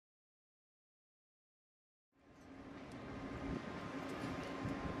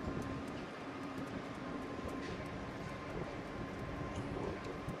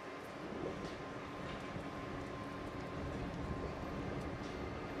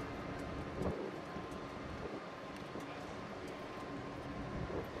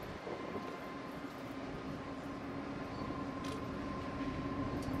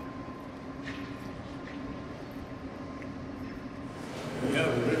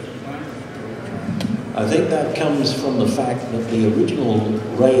I think that comes from the fact that the original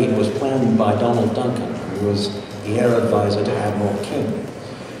raid was planned by Donald Duncan, who was the air advisor to Admiral King.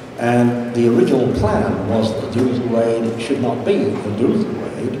 And the original plan was that the Doolittle Raid should not be a Doolittle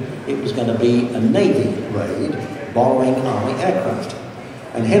Raid, it was going to be a Navy raid borrowing Army aircraft.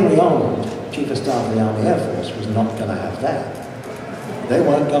 And Henry Arnold, Chief of Staff of the Army Air Force, was not going to have that. They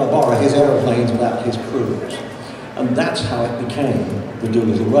weren't going to borrow his aeroplanes without his crews. And that's how it became the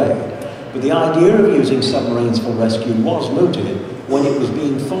Doolittle Raid. But the idea of using submarines for rescue was mooted when it was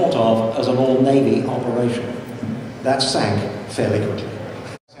being thought of as an all-Navy operation. That sank fairly quickly.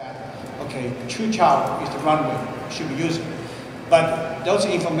 Okay, chuckled is the runway should be used. But those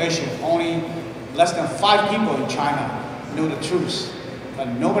information, only less than 5 people in China know the truth. But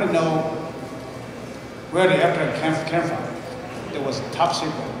nobody knows where the airplane came from. It was top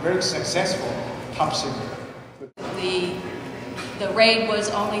secret, very successful top secret. The raid was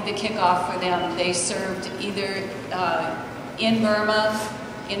only the kickoff for them. They served either in Burma,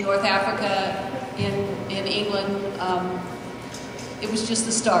 in North Africa, in England. It was just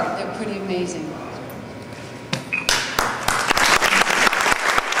the start. They're pretty amazing.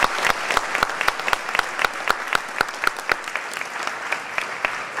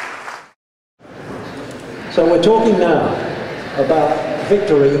 So we're talking now about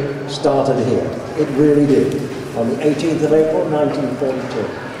victory started here. It really did. On the 18th of April,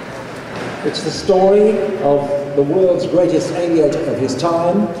 1942. It's the story of the world's greatest aviator of his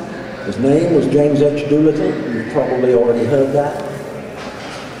time. His name was James H. Doolittle. You've probably already heard that.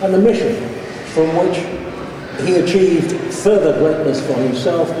 And the mission from which he achieved further greatness for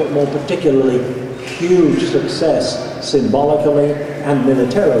himself, but more particularly huge success symbolically and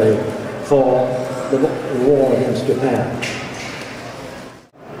militarily for the war against Japan.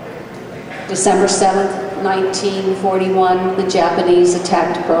 December 7th, 1941, the Japanese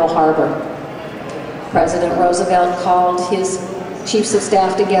attacked Pearl Harbor. President Roosevelt called his chiefs of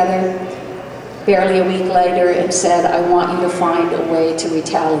staff together barely a week later and said, "I want you to find a way to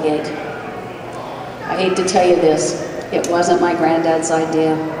retaliate." I hate to tell you this, it wasn't my granddad's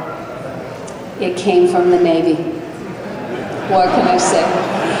idea. It came from the Navy. What can I say?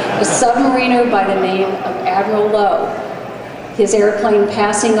 A submariner by the name of Admiral Lowe, his airplane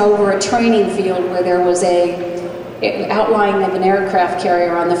passing over a training field where there was an outline of an aircraft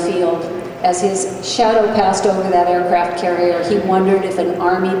carrier on the field. As his shadow passed over that aircraft carrier, he wondered if an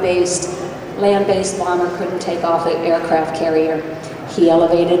Army-based, land-based bomber couldn't take off an aircraft carrier. He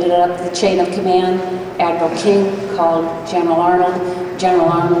elevated it up the chain of command. Admiral King called General Arnold. General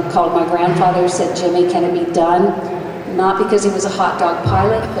Arnold called my grandfather, said, "Jimmy, can it be done?" Not because he was a hot dog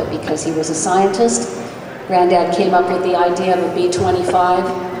pilot, but because he was a scientist. Granddad came up with the idea of a B-25,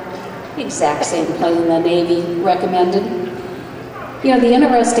 the exact same plane the Navy recommended. You know, the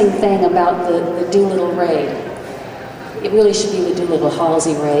interesting thing about the Doolittle Raid, it really should be the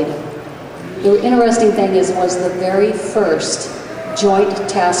Doolittle-Halsey Raid. The interesting thing was the very first joint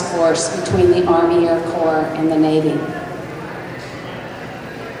task force between the Army Air Corps and the Navy.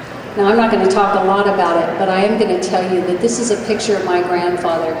 Now, I'm not going to talk a lot about it, but I am going to tell you that this is a picture of my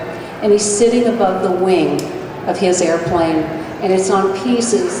grandfather, and he's sitting above the wing of his airplane, and it's on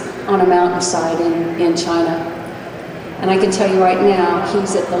pieces on a mountainside in China. And I can tell you right now,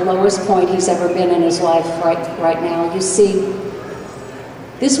 he's at the lowest point he's ever been in his life right now. You see,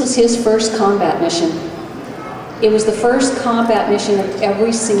 this was his first combat mission. It was the first combat mission of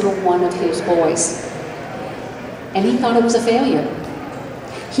every single one of his boys. And he thought it was a failure.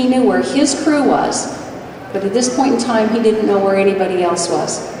 He knew where his crew was, but at this point in time, he didn't know where anybody else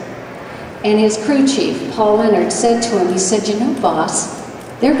was. And his crew chief, Paul Leonard, said to him, he said, "You know, boss,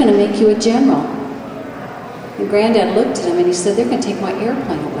 they're going to make you a general." And Granddad looked at him and he said, "They're going to take my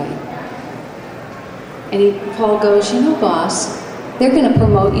airplane away." And Paul goes, "You know, boss, they're going to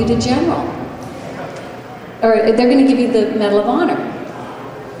promote you to general. Or they're going to give you the Medal of Honor."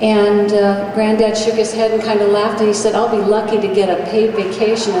 And Granddad shook his head and kind of laughed, and he said, "I'll be lucky to get a paid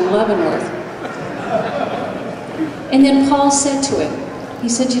vacation in Leavenworth." And then Paul said to him, he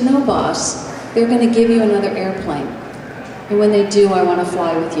said, "You know, boss, they're going to give you another airplane. And when they do, I want to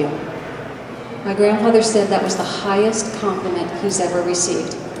fly with you." My grandfather said that was the highest compliment he's ever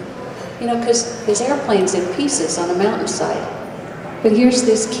received. You know, because his airplane's in pieces on a mountainside. But here's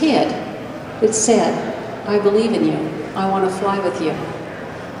this kid that said, "I believe in you. I want to fly with you."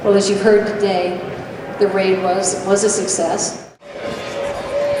 Well, as you've heard today, the raid was a success.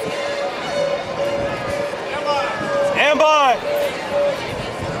 Stand by!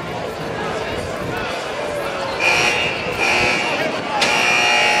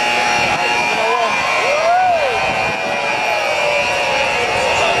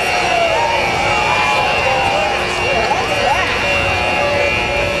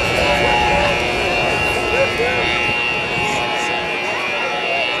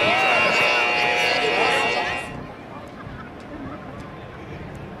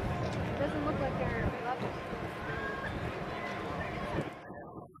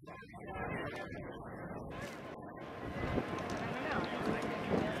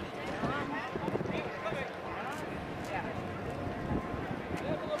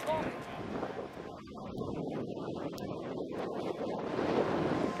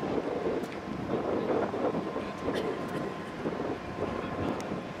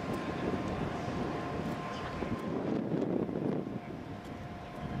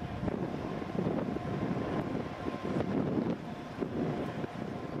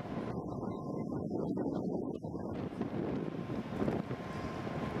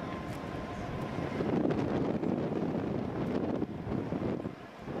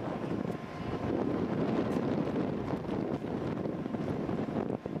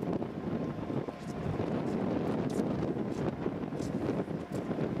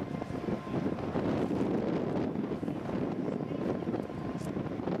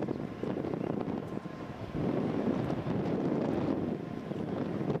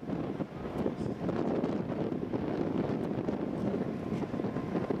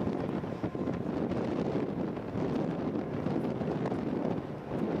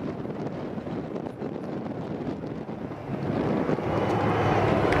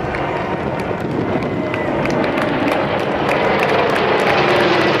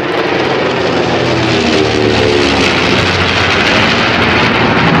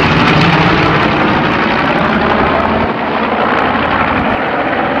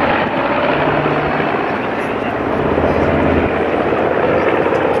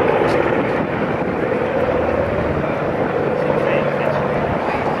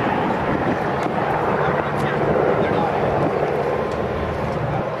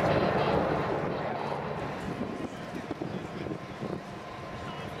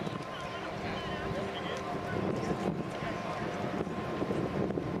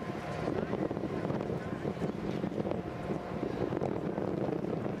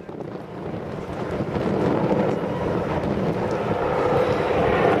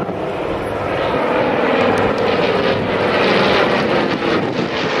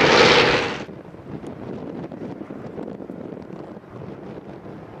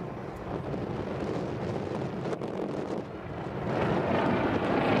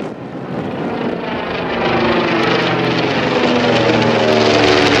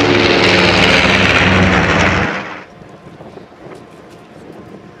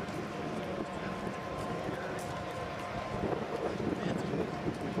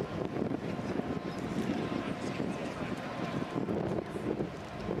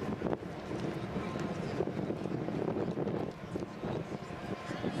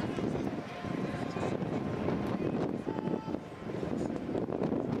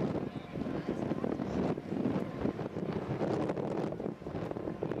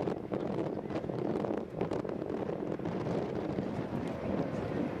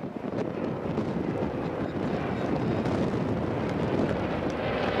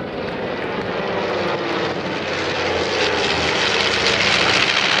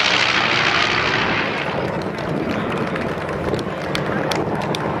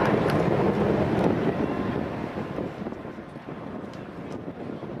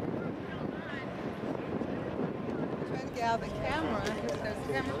 out the camera. It says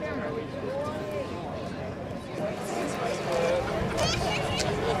camera.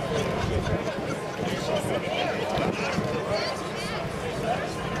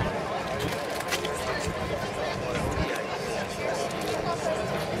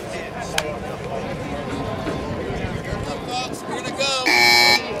 Folks, we're gonna go.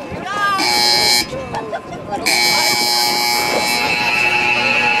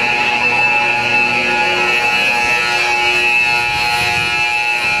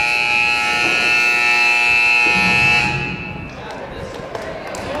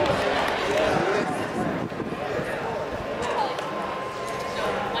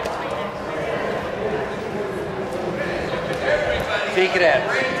 Take it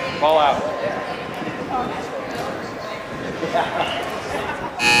in. Ball out.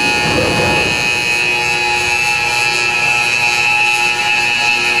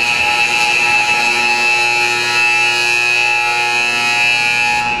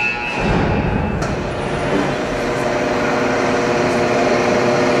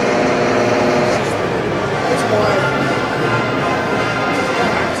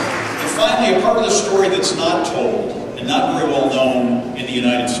 And finally, a part of the story that's not told and not very well known in the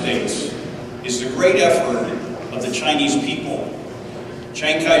United States is the great effort of the Chinese people.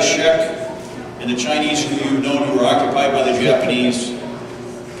 Chiang Kai-shek and the Chinese who you've known who were occupied by the Japanese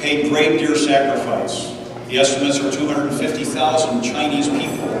paid great dear sacrifice. The estimates are 250,000 Chinese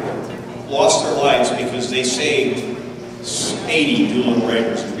people lost their lives because they saved 80 Doolittle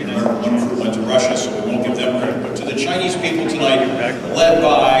Raiders. One crew went to Russia, so we won't give them credit. But to the Chinese people tonight, led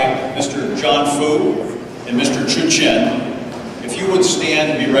by Mr. John Fu and Mr. Chu Chen, if you would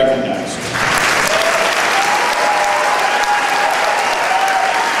stand and be recognized.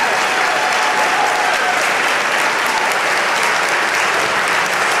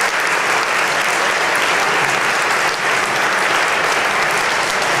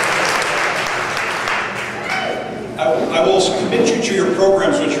 I will commit you to your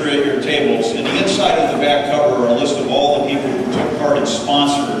programs which are at your tables. In the inside of the back cover are a list of all the people who took part and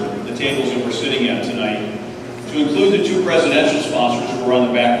sponsored the tables that we're sitting at tonight, to include the 2 presidential sponsors who are on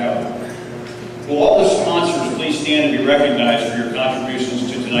the back cover. Will all the sponsors please stand and be recognized for your contributions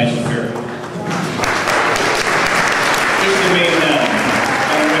to tonight's affair? Just the main men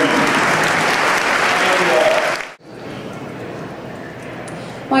and women. Thank you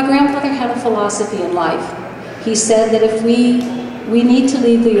all. My grandfather had a philosophy in life. He said that if we need to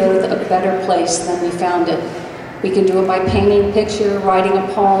leave the earth a better place than we found it. We can do it by painting a picture, writing a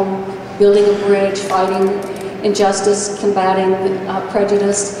poem, building a bridge, fighting injustice, combating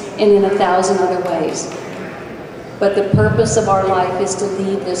prejudice, and in 1,000 other ways. But the purpose of our life is to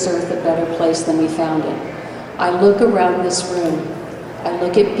leave this earth a better place than we found it. I look around this room. I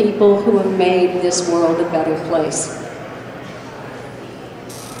look at people who have made this world a better place.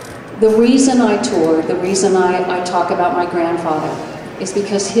 The reason I tour, the reason I talk about my grandfather, is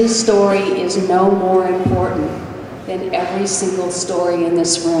because his story is no more important than every single story in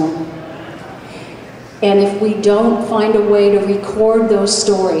this room. And if we don't find a way to record those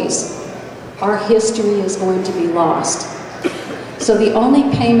stories, our history is going to be lost. So the only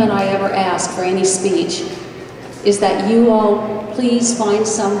payment I ever ask for any speech is that you all please find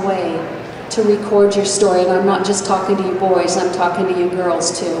some way to record your story. And I'm not just talking to you boys, I'm talking to you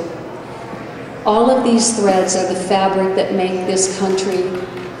girls too. All of these threads are the fabric that make this country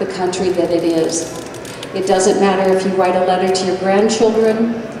the country that it is. It doesn't matter if you write a letter to your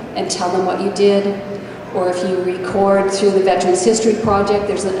grandchildren and tell them what you did, or if you record through the Veterans History Project.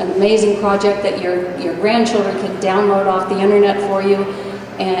 There's an amazing project that your grandchildren can download off the internet for you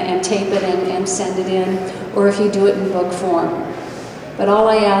and tape it and send it in, or if you do it in book form. But all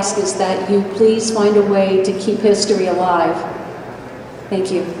I ask is that you please find a way to keep history alive.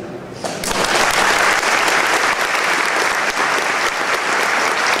 Thank you.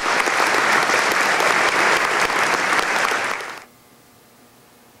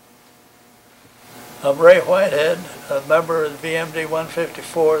 I'm Ray Whitehead, a member of the VMD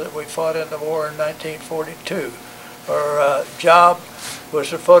 154 that we fought in the war in 1942. Our job was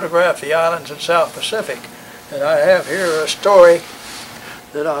to photograph the islands in South Pacific. And I have here a story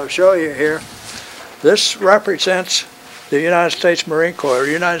that I'll show you here. This represents the United States Marine Corps.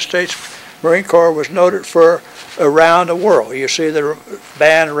 The United States Marine Corps was noted for around the world. You see the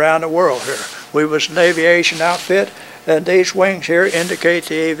band around the world here. We was an aviation outfit, and these wings here indicate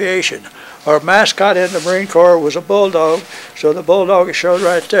the aviation. Our mascot in the Marine Corps was a bulldog, so the bulldog is shown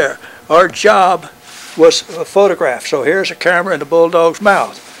right there. Our job was a photograph. So here's a camera in the bulldog's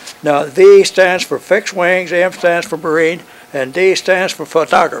mouth. Now V stands for fixed wings, M stands for Marine, and D stands for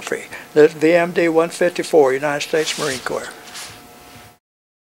photography. That's VMD 154, United States Marine Corps.